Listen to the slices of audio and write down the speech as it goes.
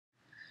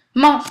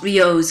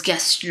Mario's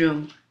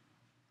Guestroom,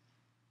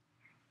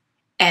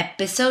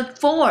 Episode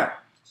 4.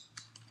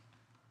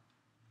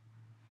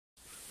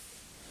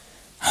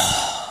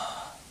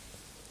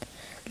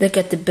 Look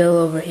at the bill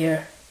over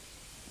here.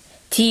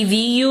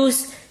 TV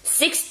use,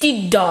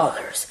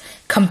 $60.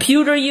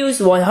 Computer use,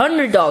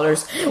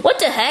 $100. What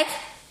the heck?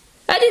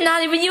 I did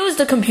not even use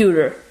the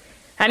computer.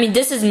 I mean,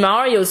 this is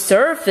Mario's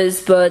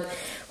Surface, but,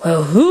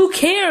 well, who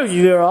cares?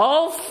 We're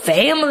all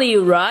family,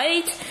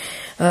 right?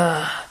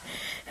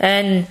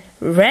 And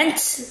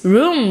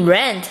room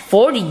rent,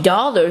 $40.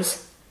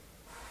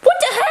 What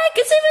the heck?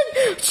 It's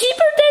even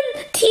cheaper than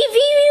TV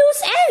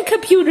use and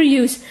computer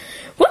use.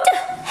 What the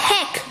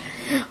heck?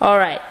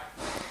 Alright.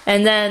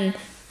 And then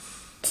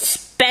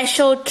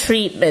special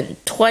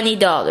treatment,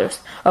 $20.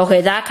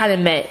 Okay, that kind of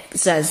makes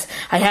sense.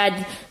 I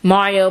had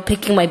Mario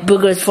picking my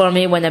boogers for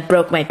me when I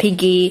broke my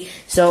pinky.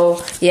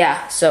 So,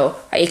 yeah, so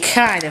it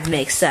kind of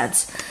makes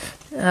sense.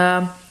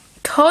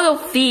 Total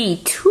fee,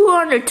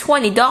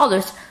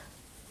 $220.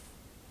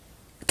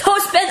 To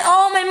spend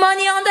all my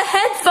money on the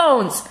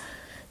headphones.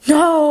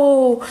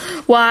 No.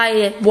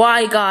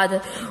 Why,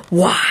 God?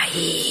 Why?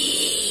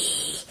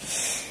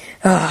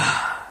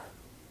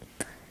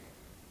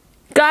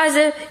 Guys,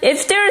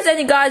 if there's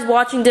any guys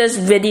watching this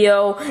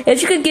video,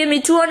 if you could give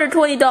me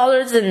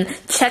 $220 in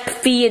check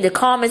fee in the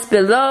comments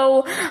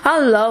below,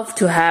 I'd love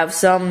to have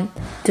some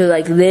to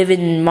like live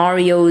in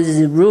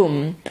Mario's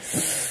room.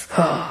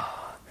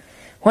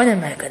 What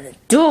am I gonna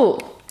do?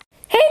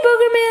 Hey,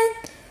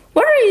 Boogerman,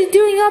 what are you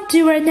doing up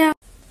to right now?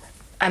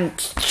 I'm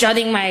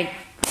shutting my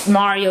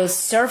Mario's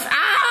surf.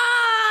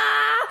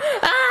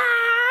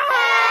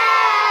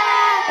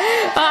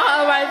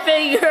 Oh, my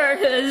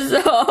fingers.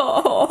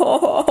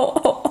 Hold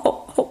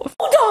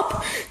up!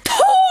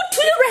 Toad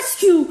to the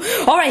rescue!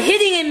 Alright,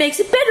 hitting it makes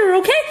it better,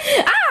 okay?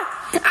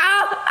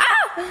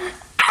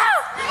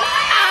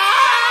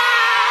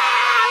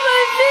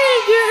 My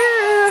finger!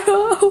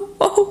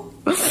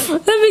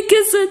 Let me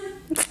kiss it.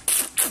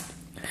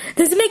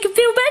 Does it make it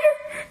feel better?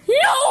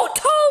 No,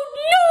 Toad,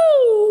 no!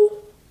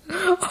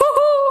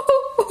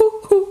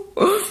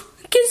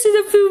 Kiss it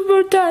a few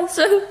more times.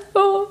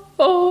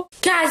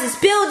 Guys, it's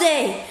bill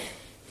day!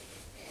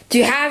 Do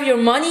you have your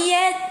money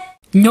yet?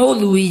 No,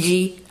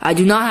 Luigi. I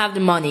do not have the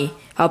money.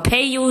 I'll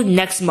pay you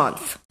next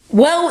month.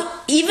 Well,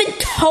 even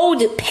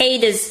Toad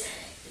paid his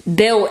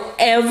bill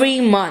every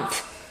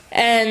month.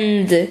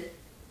 And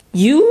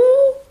you?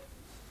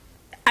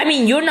 I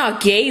mean, you're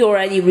not gay or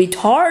any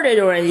retarded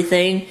or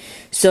anything.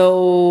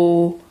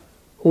 So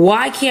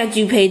why can't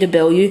you pay the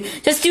bill? You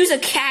just do some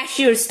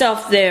cashier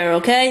stuff there,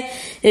 okay?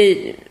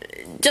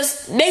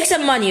 Just make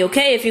some money,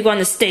 okay, if you're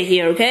gonna stay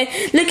here, okay?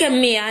 Look at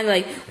me, I'm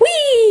like,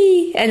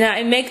 wee! And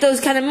I make those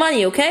kind of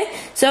money, okay?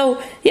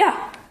 So, yeah.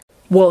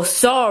 Well,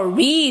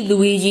 sorry,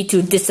 Luigi,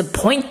 to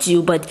disappoint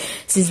you, but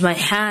since my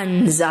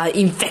hands are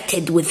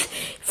infected with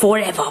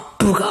forever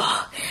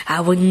booger,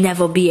 I will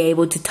never be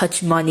able to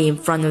touch money in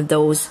front of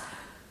those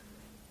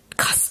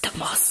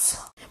customers.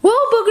 Well,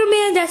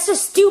 Boogerman, that's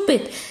just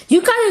stupid.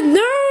 You gotta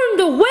learn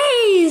the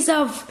ways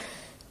of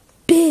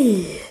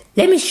bill.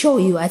 Let me show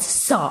you as a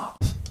saw.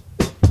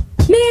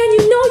 Man,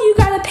 you know you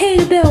gotta pay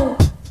the bill.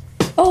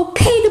 Oh,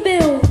 pay the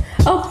bill.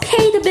 Oh,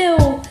 pay the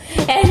bill.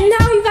 And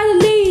now you gotta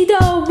lay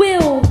the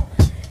will.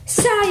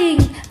 Sighing,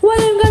 what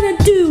I'm gonna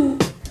do?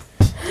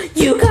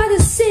 You gotta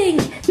sing,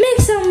 make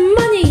some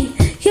money,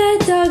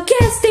 get a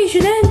gas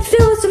station and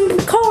fill some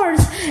cars.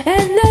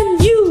 And then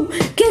you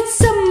get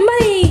some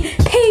money,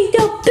 pay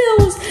the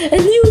bills,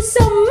 and use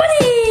some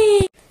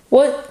money.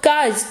 What,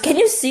 guys, can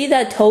you see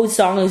that Toad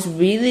song is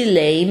really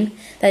lame?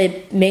 That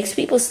it makes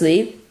people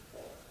sleep?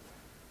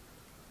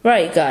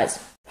 Right, guys.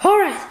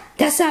 Alright,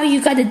 that's how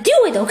you gotta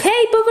do it,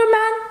 okay,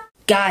 Boogerman?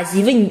 Guys,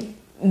 even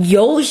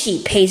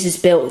Yoshi pays his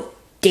bill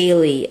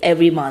daily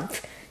every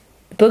month.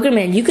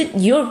 Boogerman,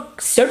 you're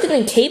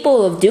certainly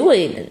capable of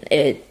doing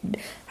it.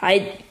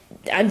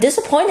 I'm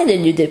disappointed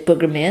in you,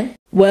 Boogerman.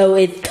 Well,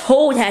 if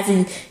Toad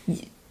hasn't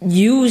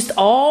used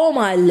all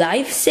my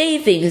life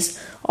savings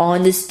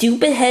on the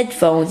stupid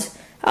headphones,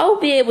 I'll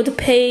be able to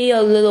pay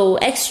a little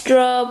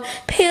extra,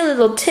 pay a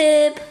little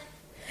tip.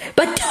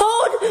 But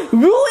Toad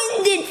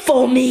ruined it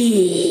for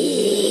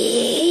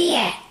me!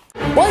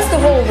 What's the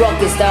whole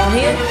ruckus down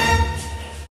here?